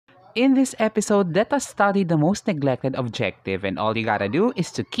In this episode, let us study the most neglected objective, and all you gotta do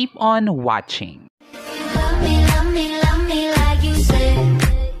is to keep on watching. Love me like you said.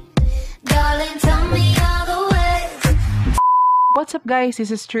 Darling, tell me all the ways. What's up guys,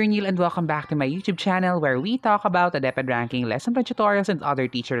 this is Niel and welcome back to my YouTube channel where we talk about AFFECTIVE ranking, lesson plan tutorials, and other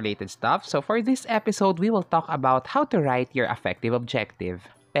teacher-related stuff. So for this episode, we will talk about how to write your AFFECTIVE objective.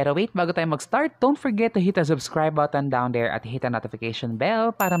 Pero wait, bago tayo mag-start, don't forget to hit the subscribe button down there at hit the notification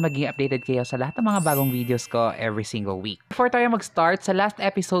bell para maging updated kayo sa lahat ng mga bagong videos ko every single week. Before tayo mag-start, sa last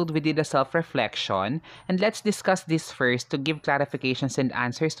episode we did a self-reflection and let's discuss this first to give clarifications and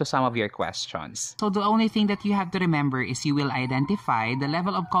answers to some of your questions. So the only thing that you have to remember is you will identify the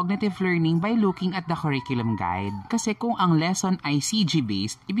level of cognitive learning by looking at the curriculum guide. Kasi kung ang lesson ay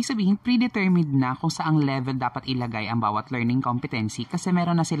CG-based, ibig sabihin predetermined na kung saang level dapat ilagay ang bawat learning competency kasi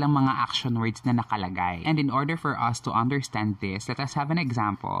meron na silang mga action words na nakalagay. And in order for us to understand this, let us have an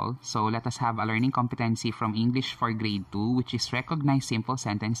example. So let us have a learning competency from English for grade 2 which is recognize simple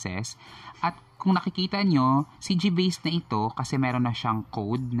sentences. At kung nakikita nyo, CG-based na ito kasi meron na siyang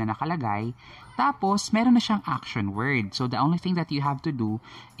code na nakalagay. Tapos, meron na siyang action word. So the only thing that you have to do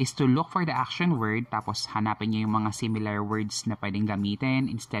is to look for the action word. Tapos, hanapin nyo yung mga similar words na pwedeng gamitin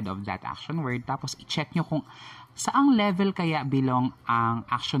instead of that action word. Tapos, i-check nyo kung saang level kaya belong ang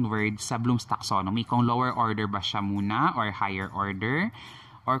action word sa Bloom's taxonomy. Kung lower order ba siya muna or higher order.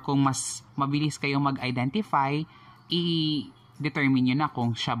 Or kung mas mabilis kayo mag-identify, determine nyo na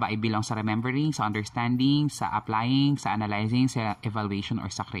kung siya ba ay bilang sa remembering, sa understanding, sa applying, sa analyzing, sa evaluation, or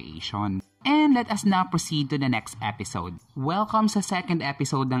sa creation. And let us now proceed to the next episode. Welcome sa second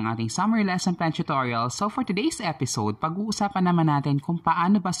episode ng ating summer lesson plan tutorial. So for today's episode, pag-uusapan naman natin kung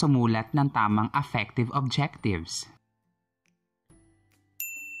paano ba sumulat ng tamang affective objectives.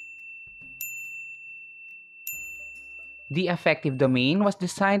 The affective domain was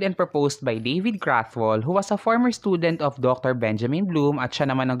designed and proposed by David Grathwohl, who was a former student of Dr. Benjamin Bloom at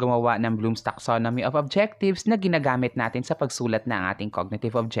siya naman ang gumawa ng Bloom's taxonomy of objectives na ginagamit natin sa pagsulat ng ating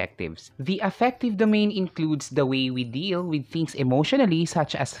cognitive objectives. The affective domain includes the way we deal with things emotionally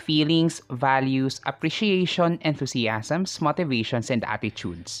such as feelings, values, appreciation, enthusiasms, motivations, and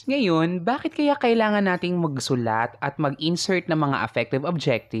attitudes. Ngayon, bakit kaya kailangan nating magsulat at mag-insert ng mga affective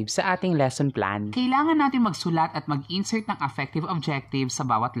objectives sa ating lesson plan? Kailangan natin magsulat at mag-insert ng affective objectives sa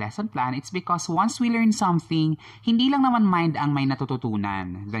bawat lesson plan. It's because once we learn something, hindi lang naman mind ang may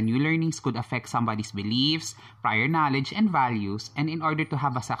natututunan. The new learnings could affect somebody's beliefs, prior knowledge, and values, and in order to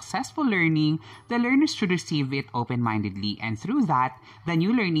have a successful learning, the learners should receive it open-mindedly, and through that, the new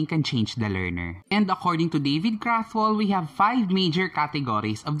learning can change the learner. And according to David Grathwohl, we have 5 major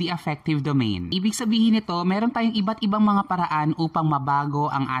categories of the affective domain. Ibig sabihin nito, meron tayong iba't ibang mga paraan upang mabago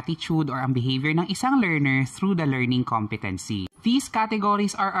ang attitude or ang behavior ng isang learner through the learning competency. These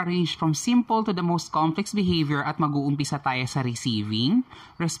categories are arranged from simple to the most complex behavior at mag-uumpisa tayo sa receiving,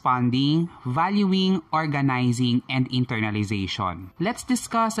 responding, valuing, organizing, and internalization. Let's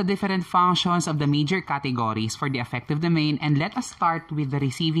discuss the different functions of the major categories for the affective domain and let us start with the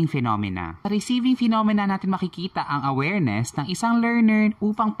receiving phenomena. Sa receiving phenomena natin makikita ang awareness ng isang learner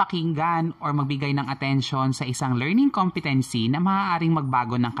upang pakinggan or magbigay ng attention sa isang learning competency na maaaring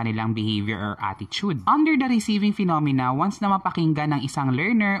magbago ng kanilang behavior or attitude. Under the receiving phenomena, once na mapakinggan ng isang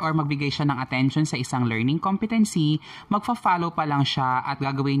learner or magbigay siya ng attention sa isang learning competency, magfa-follow pa lang siya at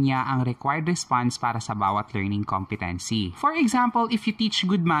gagawin niya ang required response para sa bawat learning competency. For example, if you teach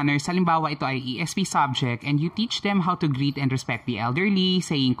good manners, halimbawa ito ay ESP subject, and you teach them how to greet and respect the elderly,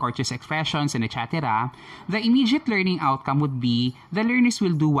 saying courteous expressions, and etc., the immediate learning outcome would be the learners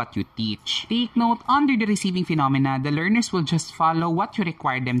will do what you teach. Take note, under the receiving phenomena, the learners will just follow what you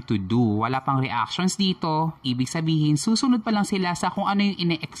require them to do. Wala pang reactions dito. Ibig sabihin, susunod pa lang sila sa kung ano yung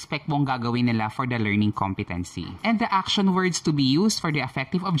ine-expect mong gagawin nila for the learning competency. And the action words to be used for the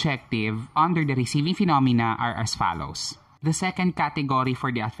affective objective under the receiving phenomena are as follows. The second category for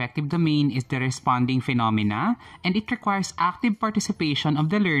the affective domain is the responding phenomena, and it requires active participation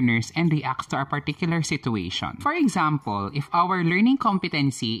of the learners and reacts to a particular situation. For example, if our learning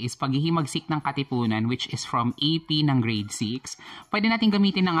competency is paghihimagsik ng katipunan, which is from AP ng grade 6, pwede natin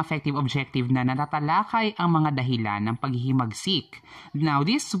gamitin ng affective objective na natatalakay ang mga dahilan ng paghihimagsik. Now,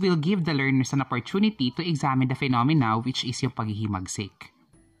 this will give the learners an opportunity to examine the phenomena, which is yung paghihimagsik.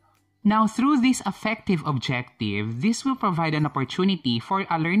 Now, through this affective objective, this will provide an opportunity for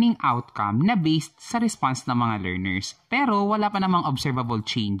a learning outcome na based sa response ng mga learners. Pero wala pa namang observable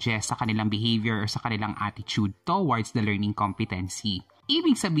changes sa kanilang behavior or sa kanilang attitude towards the learning competency.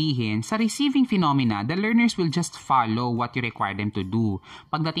 Ibig sabihin, sa receiving phenomena, the learners will just follow what you require them to do.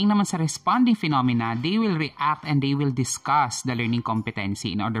 Pagdating naman sa responding phenomena, they will react and they will discuss the learning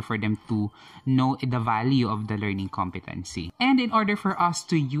competency in order for them to know the value of the learning competency. And in order for us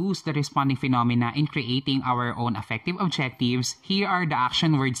to use the responding phenomena in creating our own affective objectives, here are the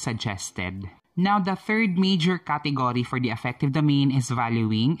action words suggested. Now, the third major category for the affective domain is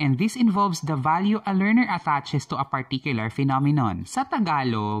valuing, and this involves the value a learner attaches to a particular phenomenon. Sa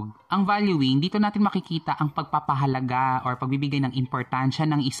Tagalog, ang valuing, dito natin makikita ang pagpapahalaga or pagbibigay ng importansya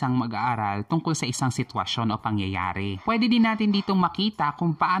ng isang mag-aaral tungkol sa isang sitwasyon o pangyayari. Pwede din natin ditong makita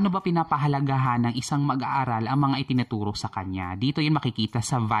kung paano ba pinapahalagahan ng isang mag-aaral ang mga itinuturo sa kanya. Dito yun makikita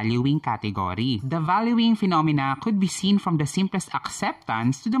sa valuing category. The valuing phenomena could be seen from the simplest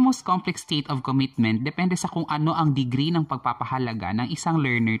acceptance to the most complex state of commitment, depende sa kung ano ang degree ng pagpapahalaga ng isang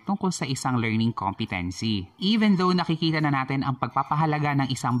learner tungkol sa isang learning competency. Even though nakikita na natin ang pagpapahalaga ng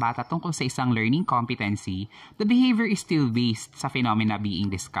isang bata tungkol sa isang learning competency, the behavior is still based sa phenomena being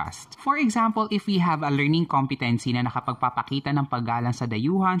discussed. For example, if we have a learning competency na nakapagpapakita ng paggalang sa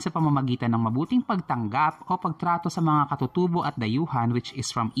dayuhan sa pamamagitan ng mabuting pagtanggap o pagtrato sa mga katutubo at dayuhan, which is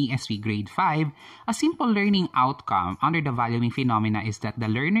from ESV grade 5, a simple learning outcome under the valuing phenomena is that the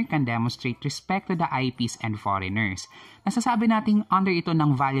learner can demonstrate respect to the IPs and foreigners. Nasasabi natin under ito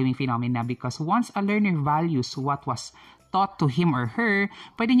ng valuing phenomena because once a learner values what was taught to him or her,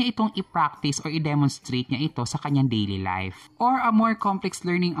 pwede niya itong i-practice or i-demonstrate niya ito sa kanyang daily life. Or a more complex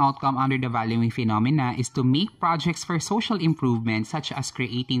learning outcome under the valuing phenomena is to make projects for social improvement such as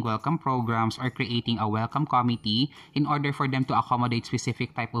creating welcome programs or creating a welcome committee in order for them to accommodate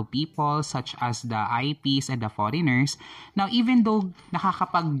specific type of people such as the IPs and the foreigners. Now, even though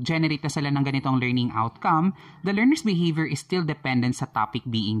nakakapag-generate na sila ng ganitong learning outcome, the learner's behavior is still dependent sa topic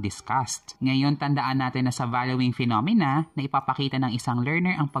being discussed. Ngayon, tandaan natin na sa valuing phenomena, na ipapakita ng isang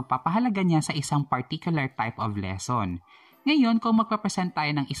learner ang pagpapahalaga niya sa isang particular type of lesson. Ngayon, kung magpapresent tayo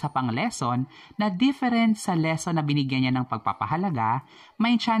ng isa pang lesson na different sa lesson na binigyan niya ng pagpapahalaga,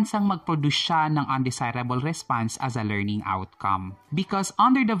 may chansang mag-produce siya ng undesirable response as a learning outcome. Because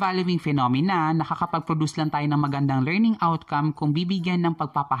under the valuing phenomena, nakakapag-produce lang tayo ng magandang learning outcome kung bibigyan ng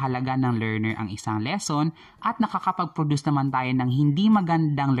pagpapahalaga ng learner ang isang lesson at nakakapag-produce naman tayo ng hindi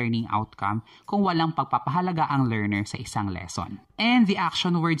magandang learning outcome kung walang pagpapahalaga ang learner sa isang lesson. And the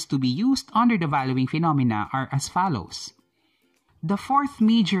action words to be used under the valuing phenomena are as follows. The fourth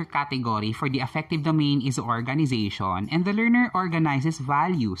major category for the affective domain is organization, and the learner organizes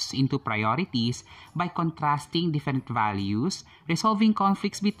values into priorities by contrasting different values, resolving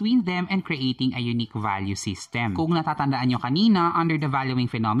conflicts between them, and creating a unique value system. Kung natatandaan nyo kanina, under the valuing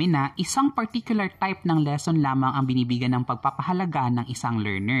phenomena, isang particular type ng lesson lamang ang binibigyan ng pagpapahalaga ng isang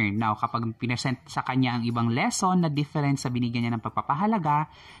learner. Now, kapag pinesent sa kanya ang ibang lesson na different sa binigyan niya ng pagpapahalaga,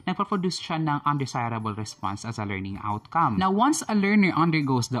 nagproduce siya ng undesirable response as a learning outcome. Now, once a learner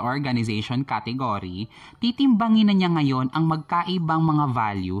undergoes the organization category, titimbangin na niya ngayon ang magkaibang mga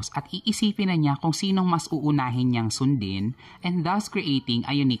values at iisipin na niya kung sinong mas uunahin niyang sundin and thus creating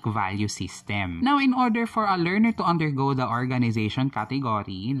a unique value system. Now, in order for a learner to undergo the organization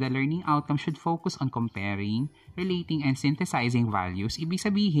category, the learning outcome should focus on comparing, relating, and synthesizing values. Ibig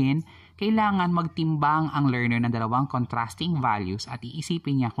sabihin, kailangan magtimbang ang learner ng dalawang contrasting values at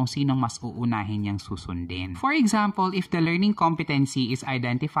iisipin niya kung sinong mas uunahin niyang susundin. For example, if the learning competency is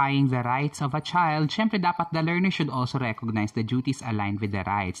identifying the rights of a child, syempre dapat the learner should also recognize the duties aligned with the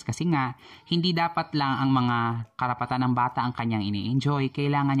rights. Kasi nga, hindi dapat lang ang mga karapatan ng bata ang kanyang ini-enjoy,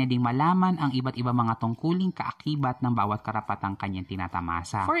 kailangan niya ding malaman ang iba't iba mga tungkuling kaakibat ng bawat karapatang kanyang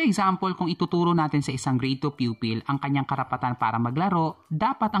tinatamasa. For example, kung ituturo natin sa isang grade 2 pupil ang kanyang karapatan para maglaro,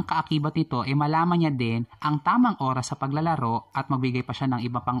 dapat ang kaakibat nito ay malaman niya din ang tamang oras sa paglalaro at magbigay pa siya ng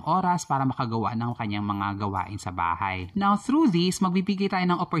iba pang oras para makagawa ng kanyang mga gawain sa bahay. Now, through this, magbibigay tayo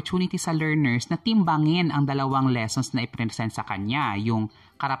ng opportunity sa learners na timbangin ang dalawang lessons na i-present sa kanya, yung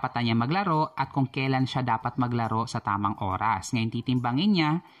karapatan niya maglaro at kung kailan siya dapat maglaro sa tamang oras. Ngayon, titimbangin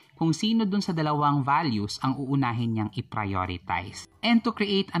niya kung sino dun sa dalawang values ang uunahin niyang i-prioritize. And to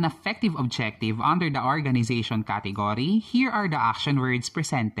create an affective objective under the organization category, here are the action words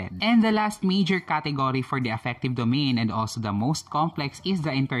presented. And the last major category for the affective domain and also the most complex is the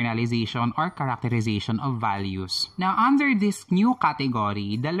internalization or characterization of values. Now, under this new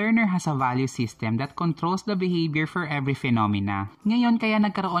category, the learner has a value system that controls the behavior for every phenomena. Ngayon, kaya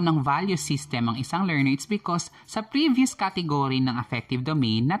nagkaroon ng value system ang isang learner, it's because sa previous category ng affective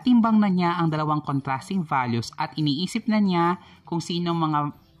domain, natimbang na niya ang dalawang contrasting values at iniisip na niya kung sinong mga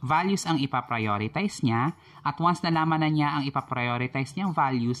values ang ipaprioritize niya, at once nalaman na niya ang ipaprioritize niyang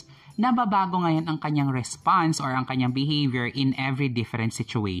values, nababago ngayon ang kanyang response or ang kanyang behavior in every different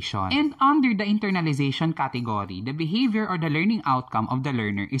situation. And under the internalization category, the behavior or the learning outcome of the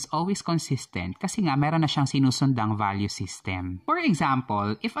learner is always consistent kasi nga meron na siyang sinusundang value system. For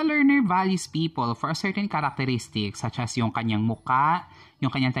example, if a learner values people for a certain characteristic such as yung kanyang muka, yung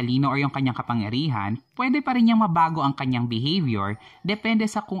kanyang talino or yung kanyang kapangyarihan, pwede pa rin niyang mabago ang kanyang behavior depende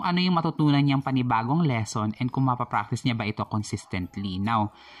sa kung ano yung matutunan niyang panibagong lesson and kung mapapractice niya ba ito consistently. Now,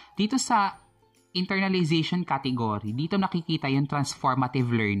 dito sa internalization category, dito nakikita yung transformative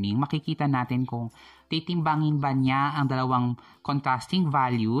learning. Makikita natin kung titimbangin ba niya ang dalawang contrasting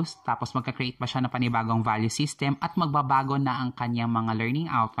values, tapos magka-create ba siya ng panibagong value system at magbabago na ang kanyang mga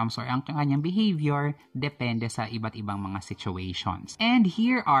learning outcomes or ang kanyang behavior depende sa iba't ibang mga situations. And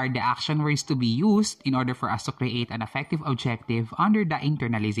here are the action words to be used in order for us to create an effective objective under the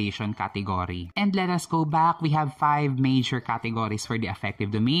internalization category. And let us go back. We have 5 major categories for the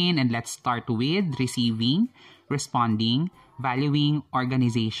affective domain, and let's start with receiving, responding, valuing,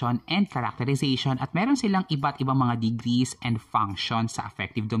 organization, and characterization, at meron silang iba't ibang mga degrees and functions sa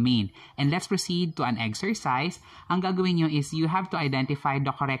affective domain. And let's proceed to an exercise. Ang gagawin nyo is you have to identify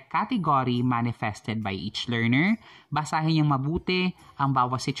the correct category manifested by each learner. Basahin yung mabuti ang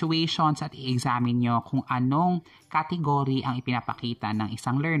bawat situations at i-examine nyo kung anong category ang ipinapakita ng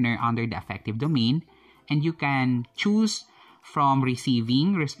isang learner under the affective domain. And you can choose from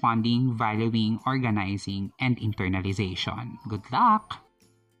receiving, responding, valuing, organizing, and internalization. Good luck!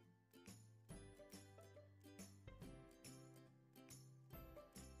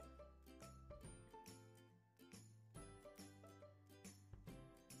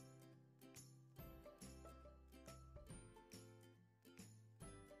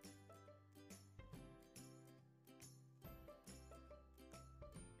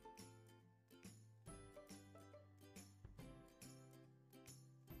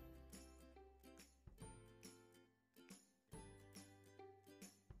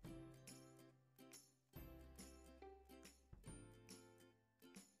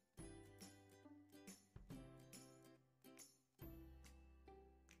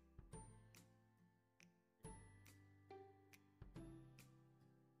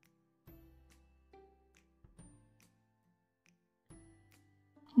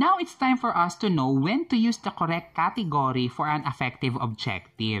 Now it's time for us to know when to use the correct category for an affective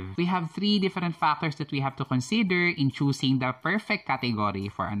objective. We have 3 different factors that we have to consider in choosing the perfect category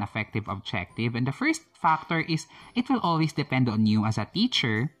for an affective objective. And the first factor is it will always depend on you as a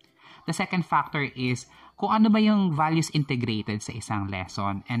teacher. The second factor is kung ano ba yung values integrated sa isang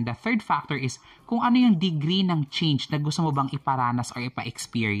lesson. And the third factor is kung ano yung degree ng change na gusto mo bang iparanas or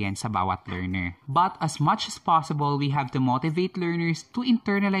ipa-experience sa bawat learner. But as much as possible, we have to motivate learners to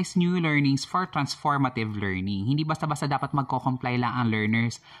internalize new learnings for transformative learning. Hindi basta-basta dapat magko-comply lang ang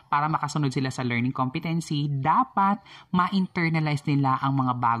learners para makasunod sila sa learning competency. Dapat ma-internalize nila ang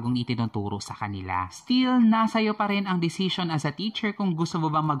mga bagong itinuturo sa kanila. Still, nasa iyo pa rin ang decision as a teacher kung gusto mo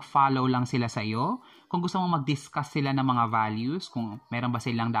ba mag-follow lang sila sa iyo, kung gusto mong mag-discuss sila ng mga values, kung meron ba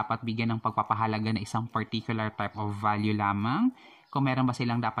silang dapat bigyan ng pagpapahalaga na isang particular type of value lamang, kung meron ba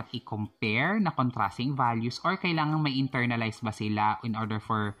silang dapat i-compare na contrasting values, or kailangan may internalize ba sila in order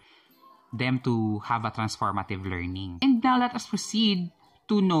for them to have a transformative learning. And now let us proceed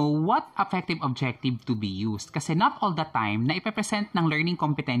to know what affective objective to be used. Kasi not all the time na ipepresent ng learning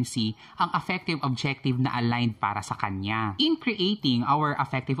competency ang affective objective na aligned para sa kanya. In creating our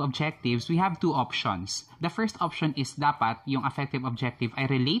affective objectives, we have 2 options. The first option is dapat yung affective objective ay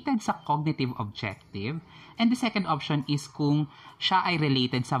related sa cognitive objective. And the second option is kung siya ay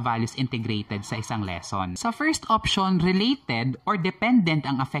related sa values integrated sa isang lesson. Sa first option, related or dependent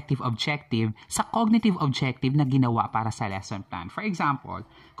ang affective objective sa cognitive objective na ginawa para sa lesson plan. For example,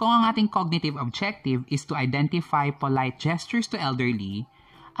 kung ang ating cognitive objective is to identify polite gestures to elderly,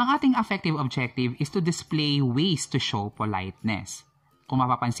 ang ating affective objective is to display ways to show politeness. Kung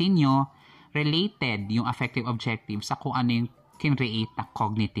mapapansin nyo, related yung affective objective sa kung ano yung create na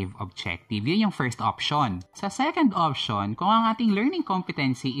cognitive objective. Yun yung first option. Sa second option, kung ang ating learning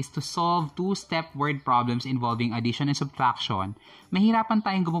competency is to solve 2-step word problems involving addition and subtraction, mahirapan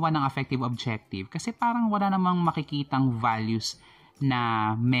tayong gumawa ng affective objective kasi parang wala namang makikitang values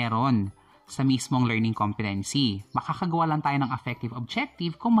na meron sa mismong learning competency. Makakagawa lang tayo ng affective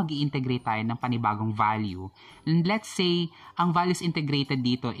objective kung mag-i-integrate tayo ng panibagong value. And let's say, ang values integrated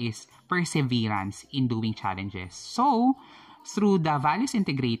dito is perseverance in doing challenges. So, through the values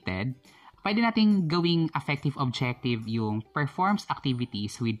integrated, pwede nating gawing affective objective yung performs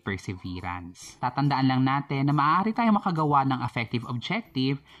activities with perseverance. Tatandaan lang natin na maaari tayong makagawa ng affective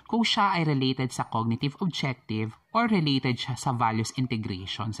objective kung siya ay related sa cognitive objective or related siya sa values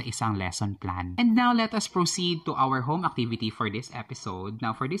integration sa isang lesson plan. And now, let us proceed to our home activity for this episode.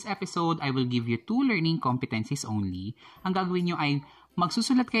 Now, for this episode, I will give you 2 learning competencies only. Ang gagawin nyo ay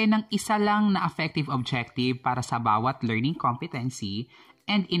magsusulat kayo ng isa lang na affective objective para sa bawat learning competency.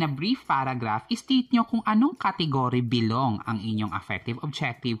 And in a brief paragraph, state nyo kung anong category belong ang inyong affective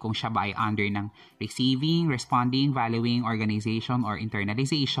objective, kung siya ba ay under ng receiving, responding, valuing, organization, or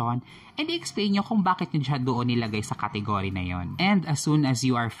internalization, and i-explain nyo kung bakit nyo siya doon nilagay sa category na yon. And as soon as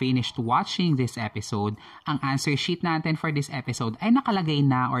you are finished watching this episode, ang answer sheet natin for this episode ay nakalagay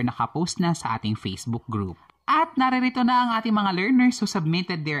na or nakapost na sa ating Facebook group. At naririto na ang ating mga learners who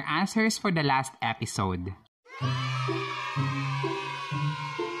submitted their answers for the last episode.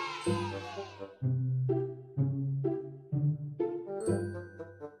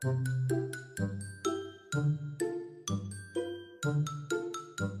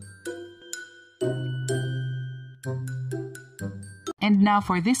 And now,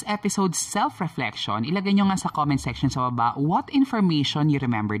 for this episode's self-reflection, ilagay nyo nga sa comment section sa baba what information you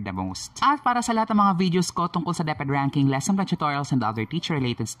remembered the most. At para sa lahat ng mga videos ko tungkol sa DepEd ranking, lesson plan tutorials, and other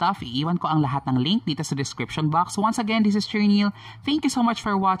teacher-related stuff, iiwan ko ang lahat ng link dito sa description box. Once again, this is Niel. Thank you so much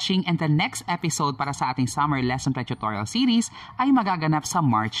for watching, and the next episode para sa ating summer lesson plan tutorial series ay magaganap sa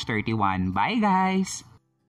March 31. Bye, guys!